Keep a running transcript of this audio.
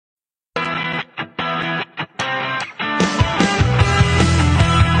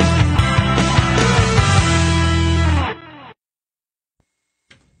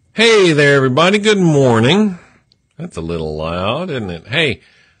Hey there, everybody. Good morning. That's a little loud, isn't it? Hey,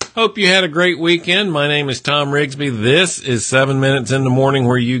 hope you had a great weekend. My name is Thom Rigsby. This is 7 Minutes in the Morning,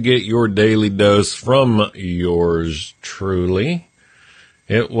 where you get your daily dose from yours truly.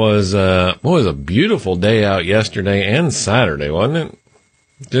 It was a beautiful day out yesterday and Saturday, wasn't it?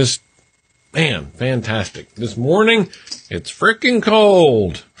 Just, man, fantastic. This morning, it's freaking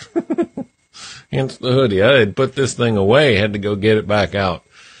cold. Hence the hoodie. I had put this thing away, had to go get it back out.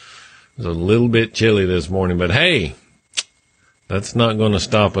 It was a little bit chilly this morning, but hey, that's not going to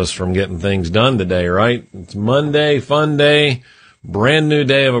stop us from getting things done today, right? It's Monday, fun day, brand new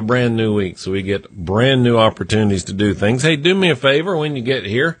day of a brand new week, so we get brand new opportunities to do things. Hey, do me a favor when you get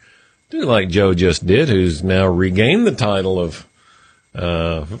here. Do like Joe just did, who's now regained the title of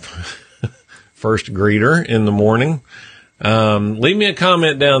first greeter in the morning. Leave me a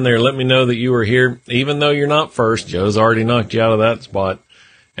comment down there. Let me know that you were here, even though you're not first. Joe's already knocked you out of that spot.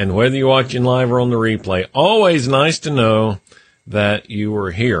 And whether you're watching live or on the replay, always nice to know that you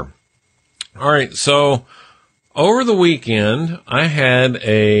were here. All right, so over the weekend, I had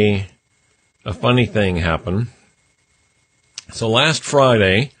a funny thing happen. So last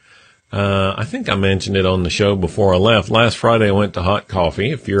Friday, I think I mentioned it on the show before I left. Last Friday, I went to Hot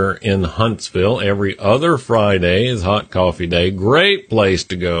Coffee. If you're in Huntsville, every other Friday is Hot Coffee Day. Great place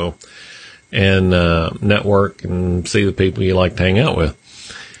to go and network and see the people you like to hang out with.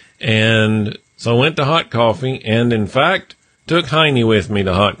 And so I went to Hot Coffee, and in fact, took Heine with me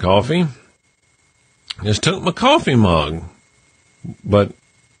to Hot Coffee. Just took my coffee mug, but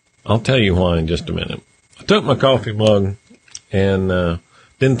I'll tell you why in just a minute. I took my coffee mug and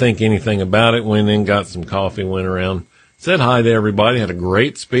didn't think anything about it. Went in, got some coffee, went around, said hi to everybody, had a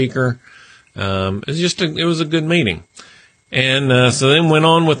great speaker. It was a good meeting. And so then went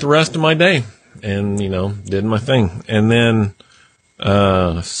on with the rest of my day and, did my thing. And then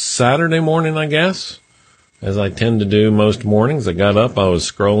Saturday morning, I guess, as I tend to do most mornings, I got up, I was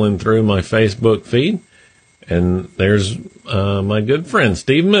scrolling through my Facebook feed, and there's my good friend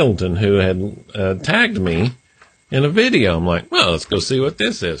Steve Middleton, who had tagged me in a video. I'm like, well, let's go see what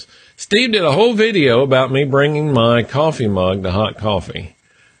this is. Steve did a whole video about me bringing my coffee mug to Hot Coffee,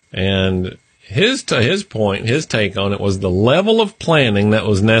 and his take on it was the level of planning that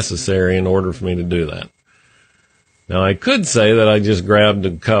was necessary in order for me to do that. Now, I could say that I just grabbed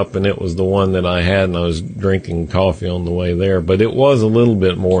a cup and it was the one that I had and I was drinking coffee on the way there, but it was a little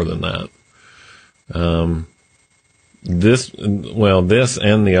bit more than that. This and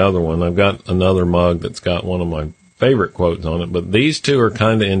the other one, I've got another mug that's got one of my favorite quotes on it, but these two are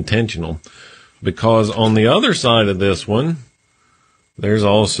kind of intentional because on the other side of this one, there's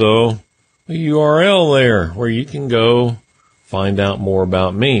also a URL there where you can go find out more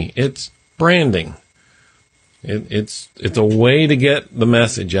about me. It's branding. It's a way to get the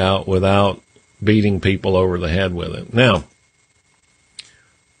message out without beating people over the head with it. Now,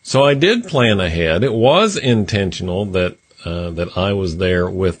 so I did plan ahead. It was intentional that I was there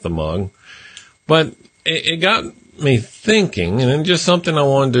with the mug, but it got me thinking, and it's just something I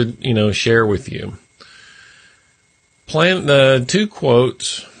wanted to, share with you. Two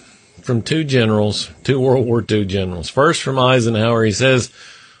quotes from two World War II generals. First from Eisenhower, he says,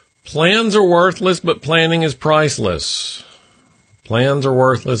 "Plans are worthless, but planning is priceless." Plans are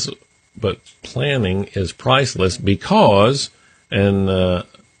worthless, but planning is priceless because, and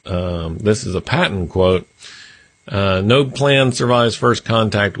this is a Patton quote, no plan survives first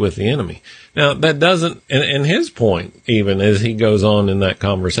contact with the enemy. Now, that doesn't, and his point, even as he goes on in that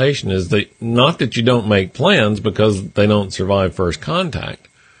conversation, is that not that you don't make plans because they don't survive first contact,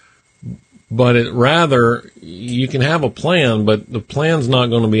 but rather, you can have a plan, but the plan's not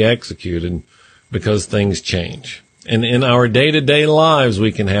going to be executed because things change. And in our day-to-day lives,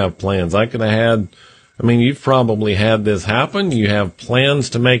 we can have plans. You've probably had this happen. You have plans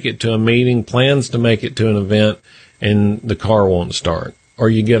to make it to a meeting, plans to make it to an event, and the car won't start. Or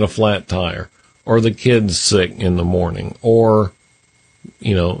you get a flat tire. Or the kid's sick in the morning. Or,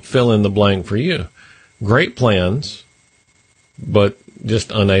 fill in the blank for you. Great plans, but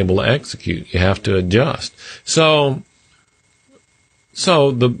just unable to execute. You have to adjust. So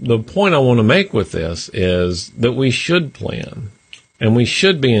the point I want to make with this is that we should plan, and we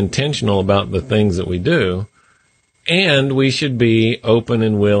should be intentional about the things that we do, and we should be open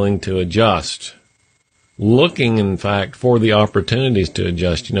and willing to adjust. Looking, in fact, for the opportunities to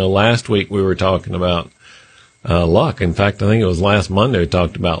adjust. Last week we were talking about luck. In fact, I think it was last Monday we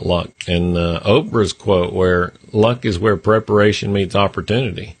talked about luck. And Oprah's quote, where luck is where preparation meets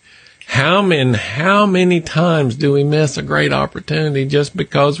opportunity. How many times do we miss a great opportunity just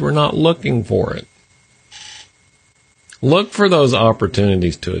because we're not looking for it? Look for those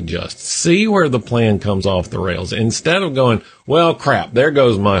opportunities to adjust. See where the plan comes off the rails. Instead of going, well, crap, there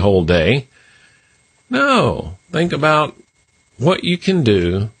goes my whole day. No, think about what you can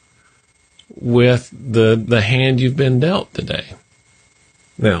do with the hand you've been dealt today.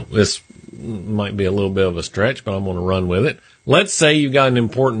 Now, this might be a little bit of a stretch, but I'm going to run with it. Let's say you got an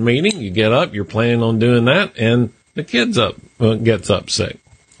important meeting. You get up, you're planning on doing that, and the kid's gets up sick,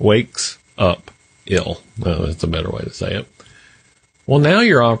 wakes up ill. No, that's a better way to say it. Well, now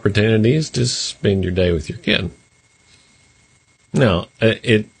your opportunity is to spend your day with your kid. Now,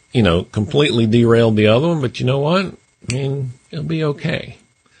 it completely derailed the other one, but you know what? I mean, it'll be okay.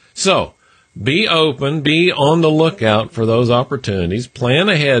 So, be open, be on the lookout for those opportunities. Plan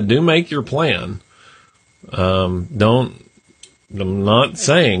ahead. Do make your plan. I'm not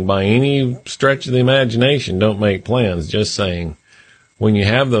saying by any stretch of the imagination, don't make plans. Just saying, when you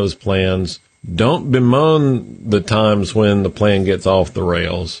have those plans, don't bemoan the times when the plan gets off the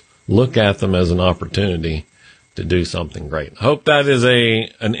rails. Look at them as an opportunity to do something great. I hope that is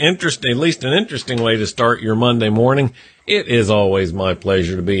at least an interesting way to start your Monday morning. It is always my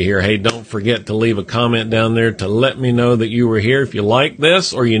pleasure to be here. Hey, don't forget to leave a comment down there to let me know that you were here. If you like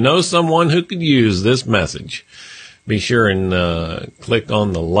this or you know someone who could use this message, be sure and click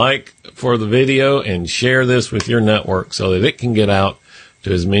on the like for the video and share this with your network so that it can get out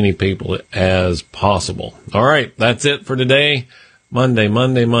to as many people as possible. All right, that's it for today.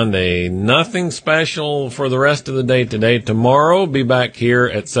 Monday. Nothing special for the rest of the day today. Tomorrow, be back here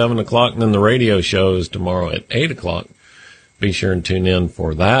at 7 o'clock, and then the radio show is tomorrow at 8 o'clock. Be sure and tune in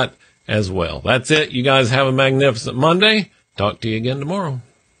for that as well. That's it. You guys have a magnificent Monday. Talk to you again tomorrow.